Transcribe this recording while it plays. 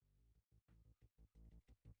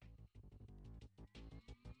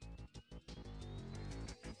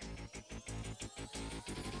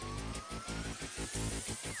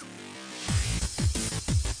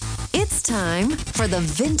It's time for the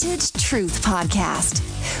Vintage Truth Podcast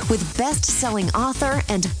with best-selling author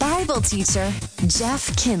and Bible teacher,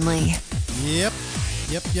 Jeff Kinley. Yep.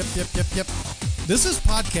 This is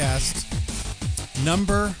podcast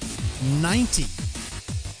number 90.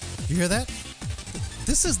 You hear that?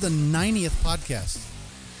 This is the 90th podcast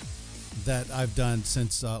that I've done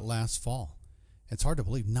since last fall. It's hard to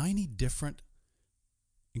believe. 90 different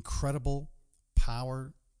incredible,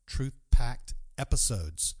 power, truth-packed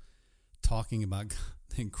episodes talking about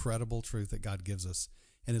the incredible truth that God gives us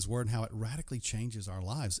in His Word and how it radically changes our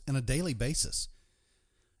lives on a daily basis.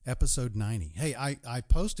 Episode 90. Hey, I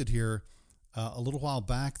posted here a little while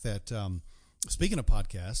back that, speaking of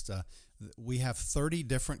podcasts, we have 30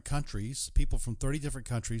 different countries, people from 30 different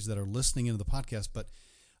countries that are listening into the podcast. But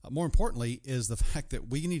more importantly is the fact that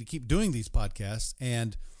we need to keep doing these podcasts,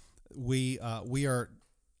 and we are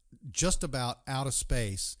just about out of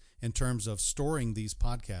space in terms of storing these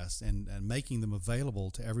podcasts and making them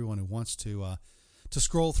available to everyone who wants to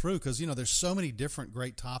scroll through, because there's so many different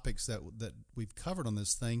great topics that we've covered on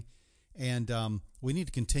this thing, and we need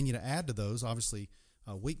to continue to add to those, obviously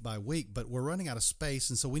week by week, but we're running out of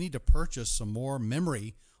space, and so we need to purchase some more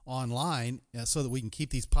memory online so that we can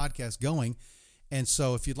keep these podcasts going. And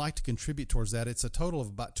so if you'd like to contribute towards that, it's a total of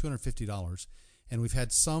about $250. And we've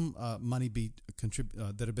had some money be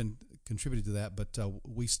that have been contributed to that, but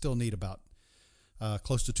we still need about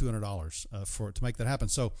close to $200 to make that happen.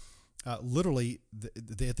 So literally,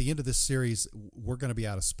 at the end of this series, we're going to be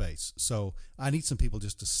out of space. So I need some people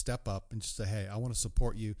just to step up and just say, hey, I want to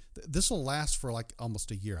support you. This will last for like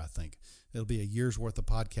almost a year, I think. It'll be a year's worth of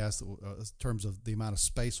podcasts in terms of the amount of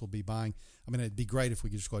space we'll be buying. I mean, it'd be great if we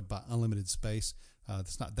could just go ahead and buy unlimited space.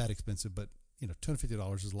 It's not that expensive, but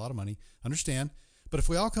 $250 is a lot of money. Understand? But if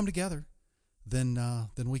we all come together, then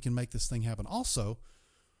we can make this thing happen. Also,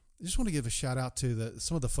 I just want to give a shout out to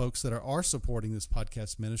some of the folks that are supporting this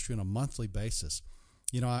podcast ministry on a monthly basis.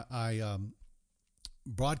 I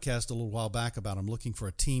broadcast a little while back about I'm looking for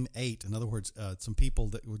a team 8. In other words, some people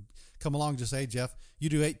that would come along and just say, hey, Jeff, you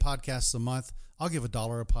do 8 podcasts a month. I'll give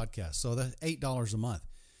 $1 a podcast. So that's $8 a month.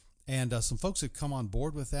 And some folks have come on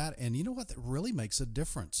board with that. And you know what? That really makes a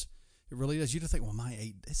difference. It really does. You just think, well,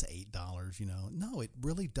 it's $8, No, it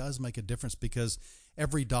really does make a difference, because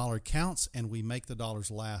every dollar counts and we make the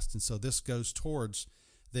dollars last. And so this goes towards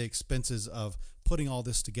the expenses of putting all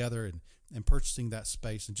this together and purchasing that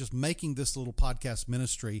space and just making this little podcast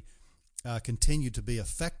ministry continue to be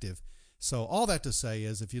effective. So all that to say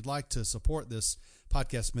is, if you'd like to support this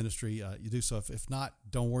podcast ministry, you do so. If not,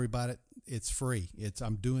 don't worry about it. It's free.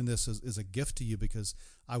 I'm doing this as a gift to you because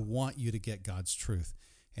I want you to get God's truth.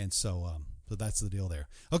 And so that's the deal there.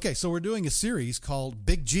 Okay, so we're doing a series called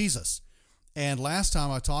Big Jesus. And last time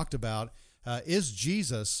I talked about, is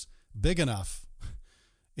Jesus big enough?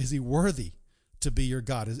 Is He worthy to be your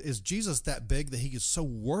God? Is Jesus that big that He is so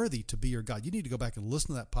worthy to be your God? You need to go back and listen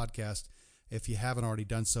to that podcast if you haven't already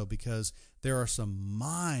done so, because there are some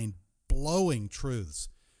mind-blowing truths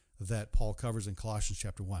that Paul covers in Colossians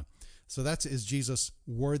chapter 1. So that's, is Jesus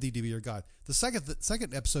worthy to be your God? The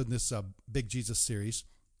second episode in this Big Jesus series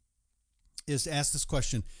is to ask this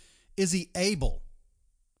question: is He able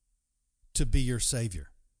to be your Savior?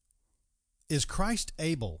 Is Christ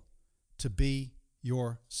able to be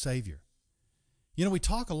your Savior? We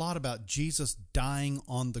talk a lot about Jesus dying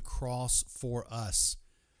on the cross for us,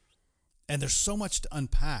 and there's so much to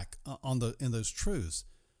unpack in those truths.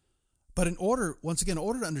 But in order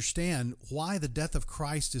to understand why the death of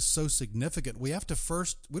Christ is so significant, we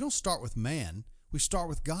don't start with man, we start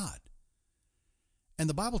with God. And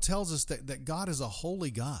the Bible tells us that God is a holy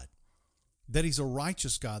God, that He's a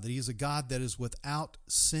righteous God, that He is a God that is without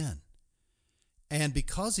sin. And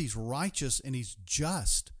because He's righteous and He's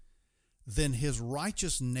just, then His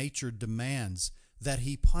righteous nature demands that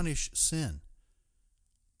He punish sin.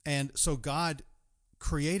 And so God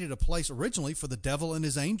created a place originally for the devil and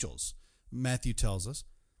his angels, Matthew tells us,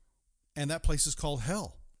 and that place is called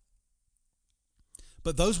hell.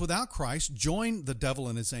 But those without Christ join the devil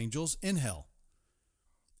and his angels in hell.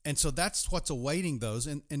 And so that's what's awaiting those.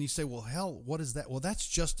 And you say, well, hell, what is that? Well, that's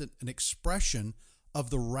just an expression of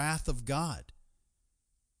the wrath of God.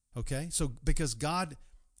 Okay? So because God,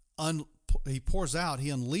 He pours out, He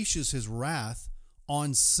unleashes His wrath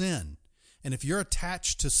on sin. And if you're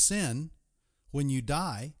attached to sin when you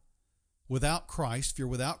die, without Christ, if you're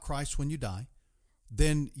without Christ when you die,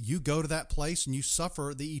 then you go to that place and you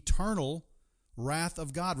suffer the eternal wrath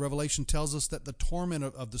of God. Revelation tells us that the torment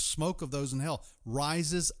of the smoke of those in hell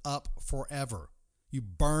rises up forever. You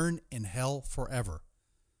burn in hell forever.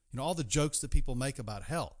 All the jokes that people make about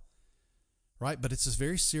hell, right? But it's a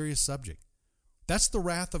very serious subject. That's the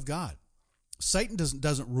wrath of God. Satan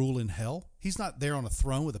doesn't rule in hell. He's not there on a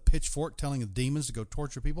throne with a pitchfork telling the demons to go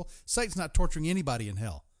torture people. Satan's not torturing anybody in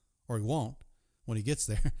hell, or he won't when he gets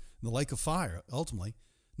there, in the lake of fire, ultimately,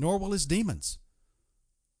 nor will his demons.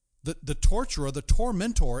 The torturer, the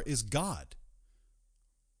tormentor is God.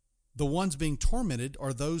 The ones being tormented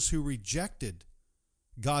are those who rejected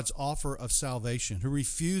God's offer of salvation, who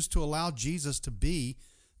refused to allow Jesus to be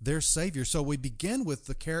their Savior. So we begin with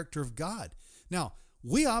the character of God. Now,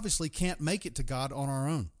 we obviously can't make it to God on our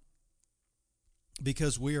own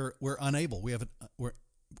because we're unable. We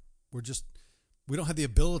don't have the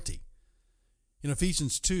ability. In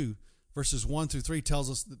Ephesians 2, verses 1 through 3 tells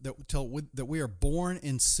us that we are born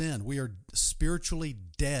in sin. We are spiritually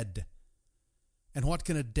dead. And what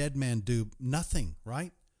can a dead man do? Nothing,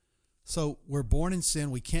 right? So we're born in sin.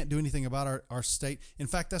 We can't do anything about our state. In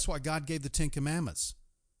fact, that's why God gave the Ten Commandments,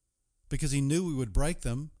 because he knew we would break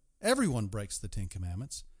them. Everyone breaks the Ten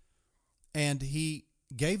Commandments. And he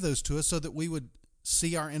gave those to us so that we would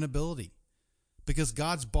see our inability, because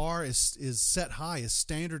God's bar is set high. His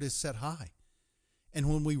standard is set high. And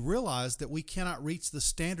when we realize that we cannot reach the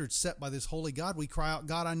standard set by this holy God, we cry out,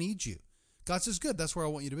 God, I need you. God says, good, that's where I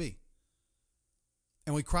want you to be.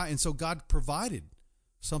 And we cry. And so God provided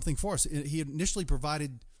something for us. He initially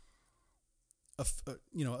provided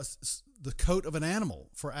the coat of an animal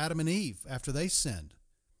for Adam and Eve after they sinned.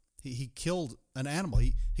 He killed an animal.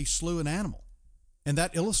 He slew an animal. And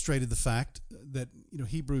that illustrated the fact that,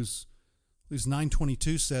 Hebrews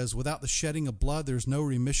 9:22 says, without the shedding of blood, there's no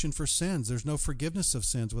remission for sins. There's no forgiveness of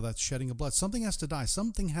sins without shedding of blood. Something has to die.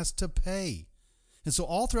 Something has to pay. And so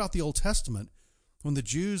all throughout the Old Testament, when the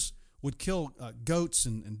Jews would kill goats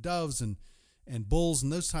and doves and bulls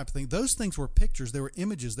and those type of things, those things were pictures. They were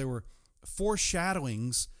images. They were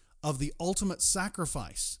foreshadowings of the ultimate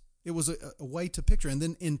sacrifice. It was a way to picture. And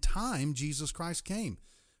then in time, Jesus Christ came.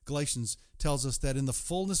 Galatians tells us that in the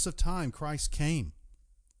fullness of time, Christ came.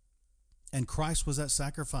 And Christ was that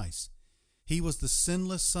sacrifice. He was the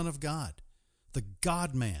sinless Son of God, the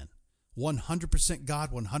God-man, 100%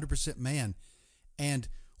 God, 100% man. And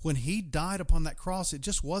when he died upon that cross, it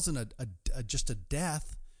just wasn't just a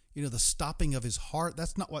death, the stopping of his heart.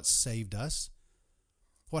 That's not what saved us.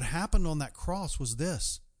 What happened on that cross was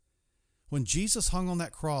this. When Jesus hung on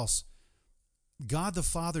that cross, God the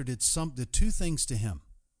Father did two things to him.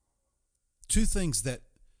 Two things that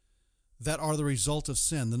are the result of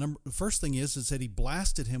sin. The first thing is that he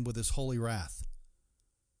blasted him with his holy wrath.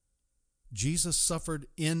 Jesus suffered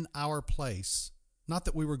in our place. Not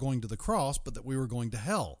that we were going to the cross, but that we were going to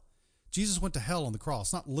hell. Jesus went to hell on the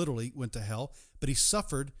cross. Not literally went to hell, but he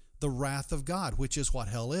suffered the wrath of God, which is what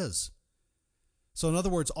hell is. So in other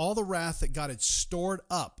words, all the wrath that God had stored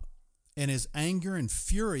up in his anger and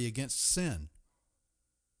fury against sin,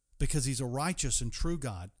 because he's a righteous and true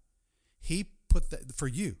God, he put that for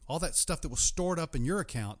you, all that stuff that was stored up in your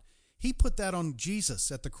account, he put that on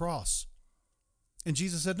Jesus at the cross. And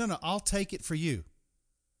Jesus said, no, I'll take it for you.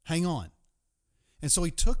 Hang on. And so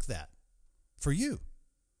he took that for you.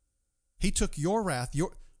 He took your wrath,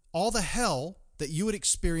 all the hell that you would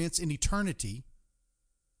experience in eternity.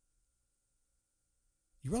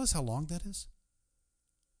 You realize how long that is?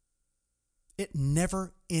 It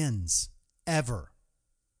never ends, ever.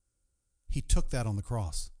 He took that on the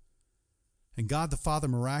cross. And God the Father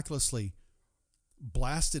miraculously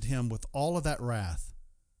blasted him with all of that wrath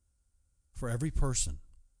for every person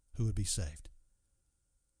who would be saved.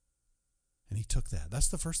 And he took that. That's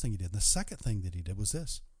the first thing he did. And the second thing that he did was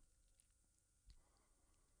this.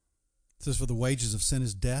 It says, for the wages of sin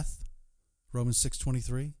is death, Romans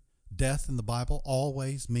 6:23. Death in the Bible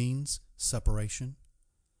always means separation.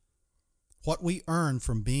 What we earn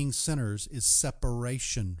from being sinners is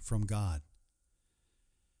separation from God.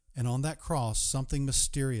 And on that cross, something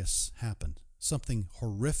mysterious happened. Something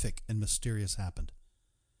horrific and mysterious happened.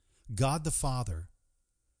 God the Father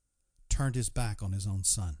turned his back on his own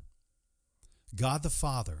Son. God the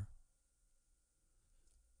Father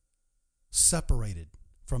separated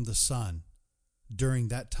from the Son during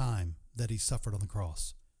that time that he suffered on the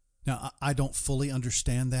cross. Now, I don't fully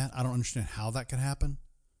understand that. I don't understand how that could happen.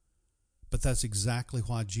 But that's exactly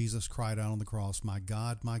why Jesus cried out on the cross, my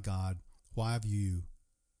God, why have you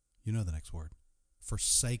know the next word,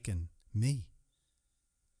 forsaken me?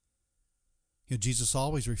 Jesus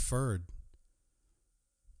always referred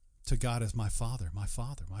to God as my Father, my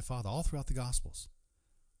Father, my Father, all throughout the Gospels.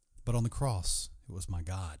 But on the cross, it was my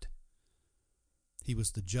God. He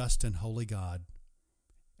was the just and holy God.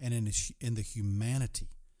 And in the humanity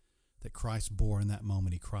that Christ bore in that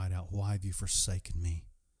moment, he cried out, why have you forsaken me?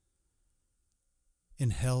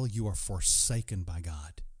 In hell, you are forsaken by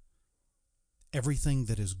God. Everything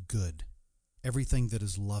that is good, everything that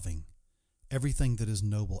is loving, everything that is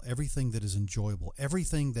noble, everything that is enjoyable,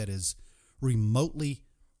 everything that is remotely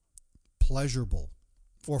pleasurable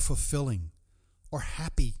or fulfilling or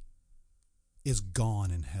happy is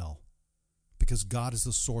gone in hell, because God is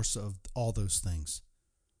the source of all those things.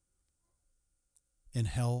 In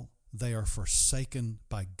hell, they are forsaken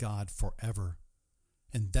by God forever,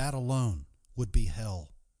 and that alone would be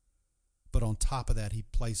hell. But on top of that, he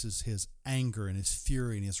places his anger and his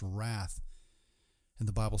fury and his wrath, and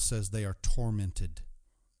the Bible says they are tormented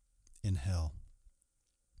in hell.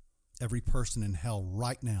 Every person in hell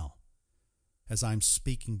right now, as I'm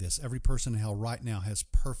speaking this, every person in hell right now has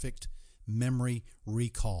perfect memory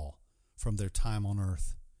recall from their time on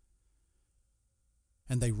earth.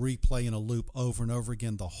 And they replay in a loop over and over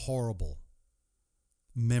again the horrible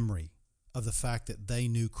memory of the fact that they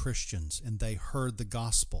knew Christians and they heard the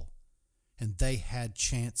gospel and they had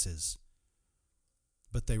chances,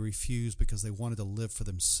 but they refused because they wanted to live for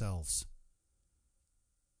themselves.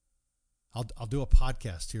 I'll do a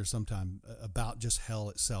podcast here sometime about just hell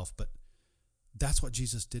itself, but that's what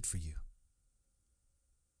Jesus did for you.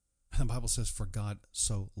 And the Bible says, for God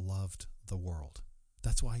so loved the world.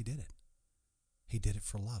 That's why he did it. He did it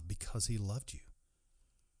for love, because he loved you.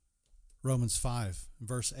 Romans 5,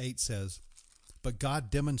 verse 8 says, but God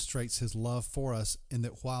demonstrates his love for us in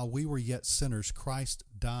that while we were yet sinners, Christ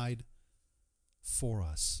died for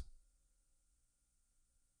us.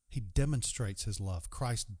 He demonstrates his love.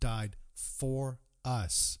 Christ died for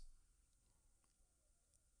us.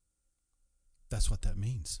 That's what that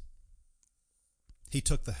means. He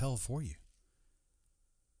took the hell for you.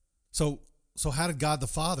 So how did God the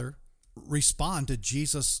Father respond to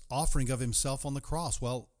Jesus' offering of himself on the cross?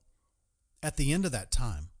 Well, at the end of that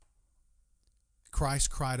time, Christ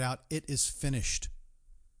cried out, "It is finished."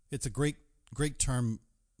 It's a Greek term,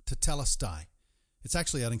 tetelestai. It's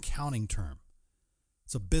actually an accounting term.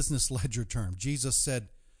 It's a business ledger term. Jesus said,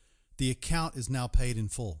 the account is now paid in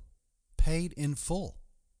full. Paid in full.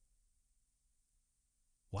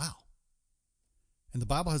 Wow. And the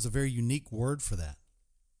Bible has a very unique word for that.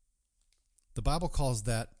 The Bible calls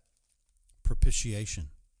that propitiation.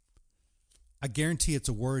 I guarantee it's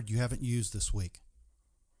a word you haven't used this week.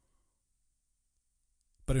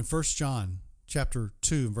 But in 1 John chapter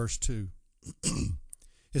 2 and verse 2,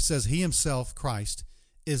 it says, he himself, Christ,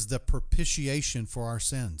 is the propitiation for our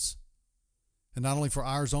sins. And not only for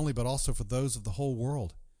ours only, but also for those of the whole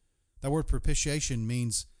world. That word propitiation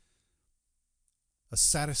means a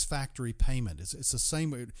satisfactory payment. It's the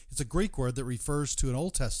same. It's a Greek word that refers to an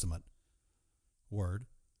Old Testament word,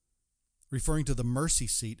 referring to the mercy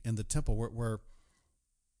seat in the temple where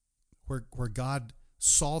God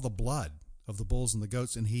saw the blood of the bulls and the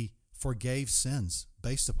goats, and he forgave sins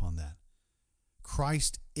based upon that.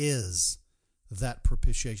 Christ is that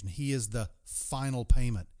propitiation. He is the final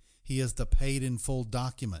payment. He is the paid in full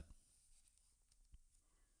document.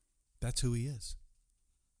 That's who he is.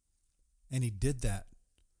 And he did that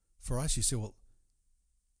for us. You say, well,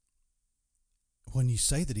 when you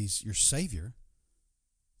say that he's your Savior,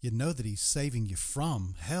 you know that he's saving you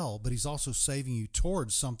from hell, but he's also saving you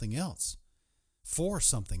towards something else, for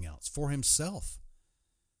something else, for himself.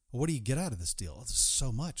 Well, what do you get out of this deal? There's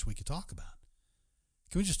so much we could talk about.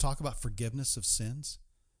 Can we just talk about forgiveness of sins?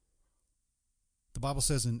 The Bible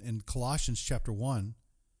says in Colossians chapter 1,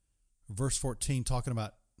 verse 14, talking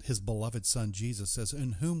about his beloved Son Jesus, says,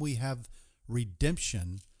 in whom we have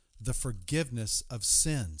redemption, the forgiveness of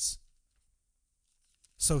sins.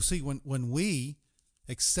 So see, when we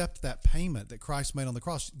accept that payment that Christ made on the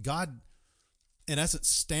cross, God, in essence,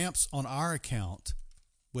 stamps on our account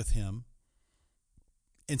with him,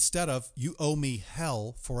 instead of you owe me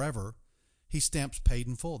hell forever, he stamps paid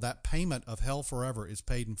in full. That payment of hell forever is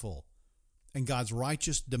paid in full. And God's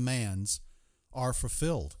righteous demands are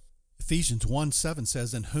fulfilled. Ephesians 1:7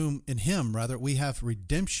 says, in him we have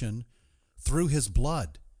redemption through his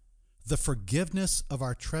blood, the forgiveness of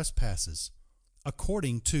our trespasses,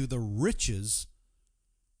 according to the riches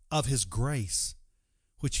of his grace,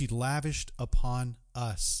 which he lavished upon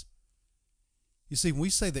us. You see, when we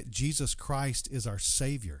say that Jesus Christ is our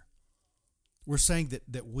Savior, we're saying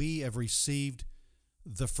that we have received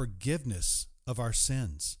the forgiveness of our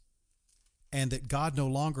sins, and that God no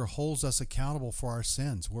longer holds us accountable for our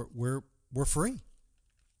sins. We're free.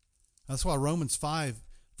 That's why Romans 5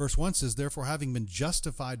 verse 1 says, therefore, having been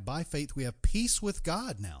justified by faith, we have peace with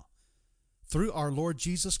God now through our Lord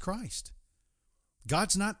Jesus Christ.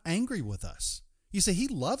 God's not angry with us. You say he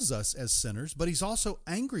loves us as sinners, but he's also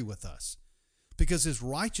angry with us because his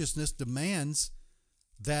righteousness demands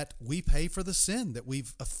that we pay for the sin that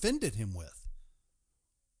we've offended him with.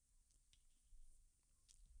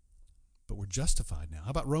 But we're justified now.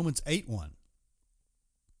 How about Romans 8:1?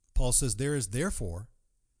 Paul says, there is therefore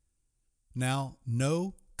now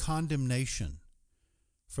no condemnation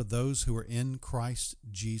for those who are in Christ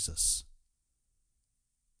Jesus.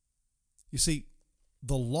 You see,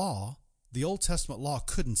 the law, the Old Testament law,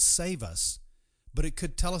 couldn't save us, but it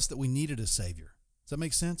could tell us that we needed a Savior. Does that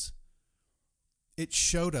make sense? It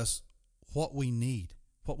showed us what we need,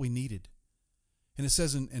 what we needed. And it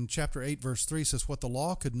says in chapter 8, verse 3, it says, what the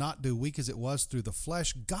law could not do, weak as it was through the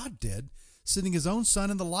flesh, God did, sending his own Son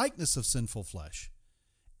in the likeness of sinful flesh.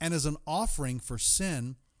 And as an offering for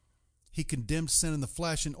sin, he condemned sin in the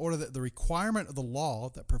flesh in order that the requirement of the law,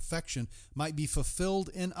 that perfection, might be fulfilled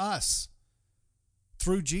in us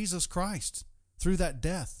through Jesus Christ, through that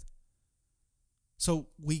death. So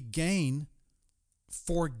we gain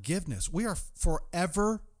forgiveness. We are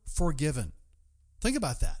forever forgiven. Think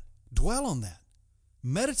about that. Dwell on that.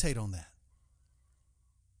 Meditate on that.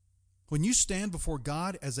 When you stand before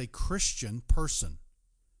God as a Christian person,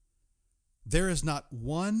 there is not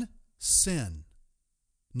one sin,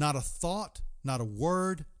 not a thought, not a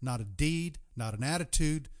word, not a deed, not an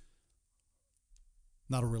attitude,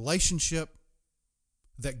 not a relationship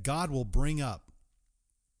that God will bring up,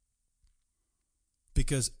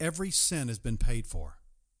 because every sin has been paid for.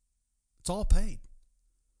 It's all paid.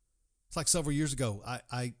 It's like several years ago,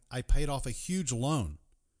 I paid off a huge loan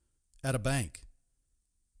at a bank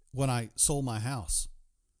when I sold my house.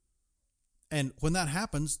 And when that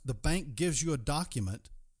happens, the bank gives you a document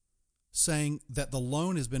saying that the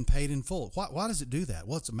loan has been paid in full. Why does it do that?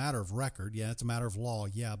 Well, it's a matter of record. Yeah, it's a matter of law.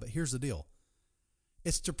 Yeah, but here's the deal.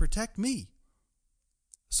 It's to protect me.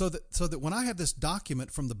 So that when I have this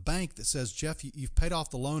document from the bank that says, Jeff, you've paid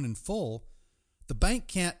off the loan in full, the bank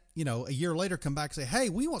can't, a year later come back and say, hey,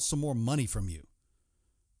 we want some more money from you.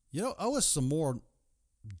 You owe us some more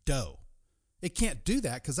dough. It can't do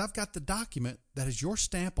that because I've got the document that has your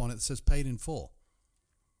stamp on it that says paid in full.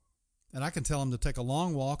 And I can tell them to take a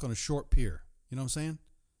long walk on a short pier. You know what I'm saying?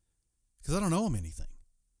 Because I don't owe them anything.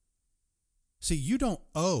 See, you don't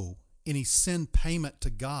owe any sin payment to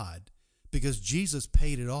God because Jesus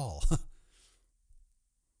paid it all.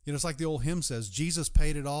 It's like the old hymn says, Jesus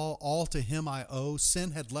paid it all to him I owe.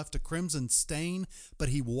 Sin had left a crimson stain, but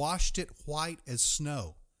he washed it white as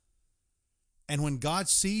snow. And when God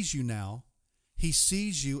sees you now, he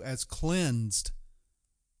sees you as cleansed.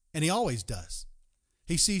 And he always does.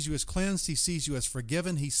 He sees you as cleansed. He sees you as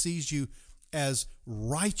forgiven. He sees you as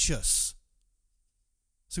righteous.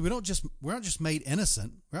 See, we're not just made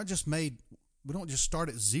innocent. We don't just start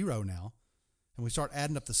at zero now and we start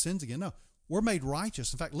adding up the sins again. No, we're made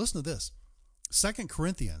righteous. In fact, listen to this. 2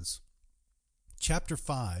 Corinthians chapter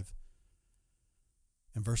 5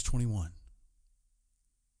 and verse 21.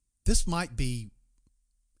 This might be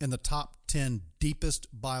in the top 10 deepest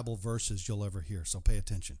Bible verses you'll ever hear, so pay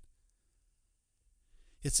attention.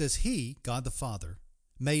 It says, he, God the Father,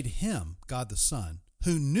 made him, God the Son,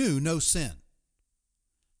 who knew no sin,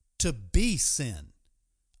 to be sin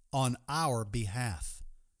on our behalf.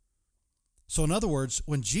 So in other words,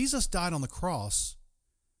 when Jesus died on the cross,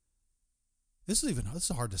 this is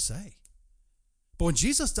hard to say. But when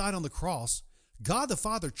Jesus died on the cross, God the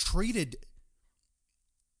Father treated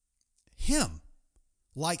him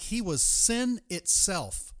like he was sin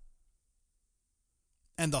itself.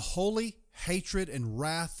 And the holy hatred and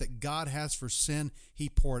wrath that God has for sin, he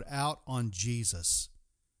poured out on Jesus.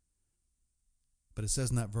 But it says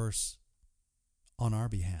in that verse, on our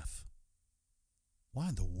behalf. Why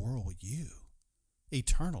in the world would you,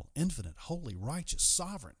 eternal, infinite, holy, righteous,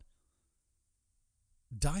 sovereign,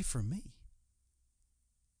 die for me?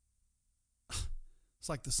 It's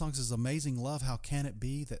like the song says, amazing love, how can it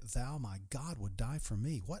be that thou, my God, would die for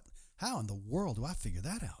me? How in the world do I figure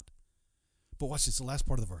that out? But watch this, the last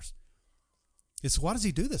part of the verse. It's why does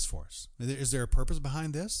he do this for us? Is there a purpose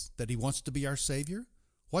behind this? That he wants to be our Savior?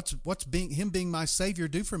 What's him being my Savior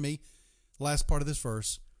do for me? Last part of this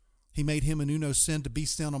verse. He made him who knew no sin to be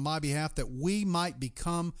sin on my behalf, that we might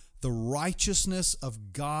become the righteousness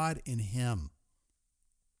of God in him.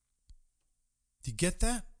 Do you get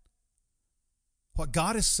that? What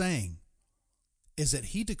God is saying is that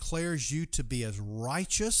he declares you to be as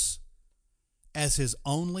righteous as his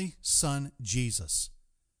only Son, Jesus.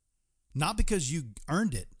 Not because you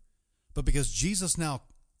earned it, but because Jesus now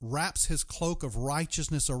wraps his cloak of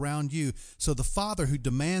righteousness around you. So the Father who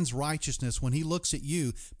demands righteousness, when he looks at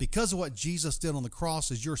you, because of what Jesus did on the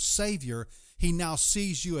cross as your Savior, he now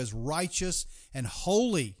sees you as righteous and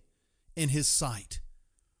holy in his sight.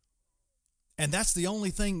 And that's the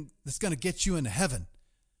only thing that's going to get you into heaven,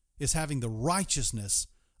 is having the righteousness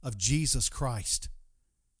of Jesus Christ.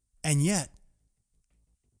 And yet,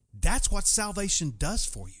 That's what salvation does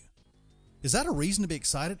for you. Is that a reason to be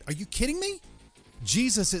excited? Are you kidding me?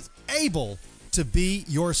 Jesus is able to be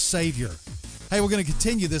your Savior. Hey, we're going to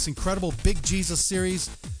continue this incredible Big Jesus series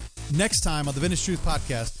next time on the Vintage Truth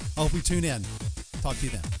Podcast. I hope you tune in. Talk to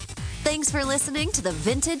you then. Thanks for listening to the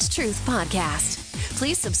Vintage Truth Podcast.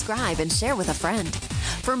 Please subscribe and share with a friend.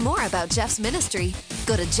 For more about Jeff's ministry,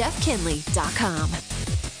 go to jeffkinley.com.